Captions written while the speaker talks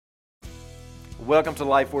Welcome to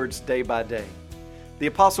Life Words Day by Day. The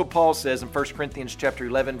Apostle Paul says in 1 Corinthians chapter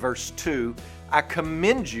 11, verse 2, I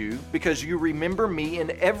commend you because you remember me in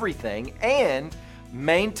everything and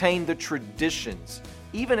maintain the traditions,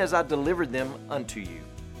 even as I delivered them unto you.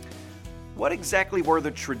 What exactly were the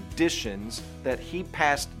traditions that he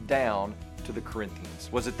passed down to the Corinthians?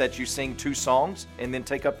 Was it that you sing 2 songs and then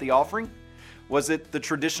take up the offering? Was it the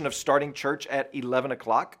tradition of starting church at 11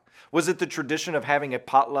 o'clock? Was it the tradition of having a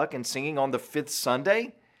potluck and singing on the 5th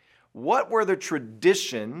Sunday? What were the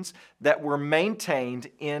traditions that were maintained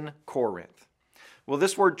in Corinth? Well,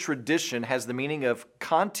 this word tradition has the meaning of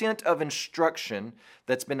content of instruction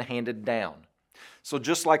that's been handed down. So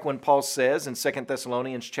just like when Paul says in 2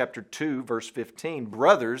 Thessalonians chapter 2, verse 15,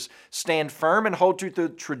 brothers, stand firm and hold to the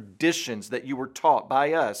traditions that you were taught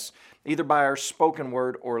by us, either by our spoken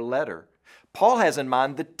word or letter. Paul has in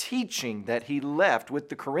mind the teaching that he left with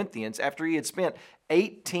the Corinthians after he had spent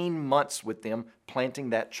 18 months with them planting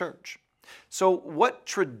that church. So what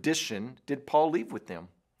tradition did Paul leave with them?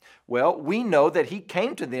 Well, we know that he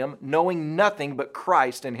came to them knowing nothing but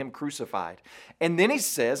Christ and him crucified. And then he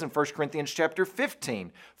says in 1 Corinthians chapter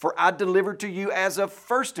 15, for I delivered to you as of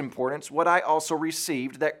first importance what I also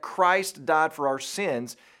received, that Christ died for our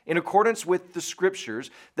sins in accordance with the Scriptures,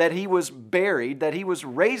 that he was buried, that he was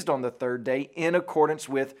raised on the 3rd day in accordance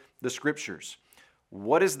with the Scriptures.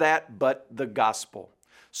 What is that but the gospel?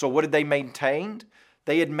 So what did they maintain?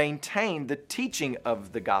 They had maintained the teaching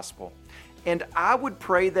of the gospel. And I would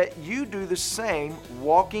pray that you do the same,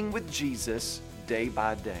 walking with Jesus day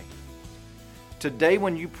by day. Today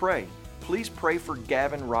when you pray, please pray for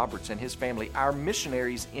Gavin Roberts and his family, our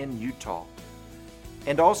missionaries in Utah.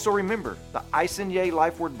 And also remember the Isenye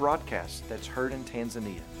Life Word broadcast that's heard in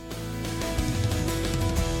Tanzania.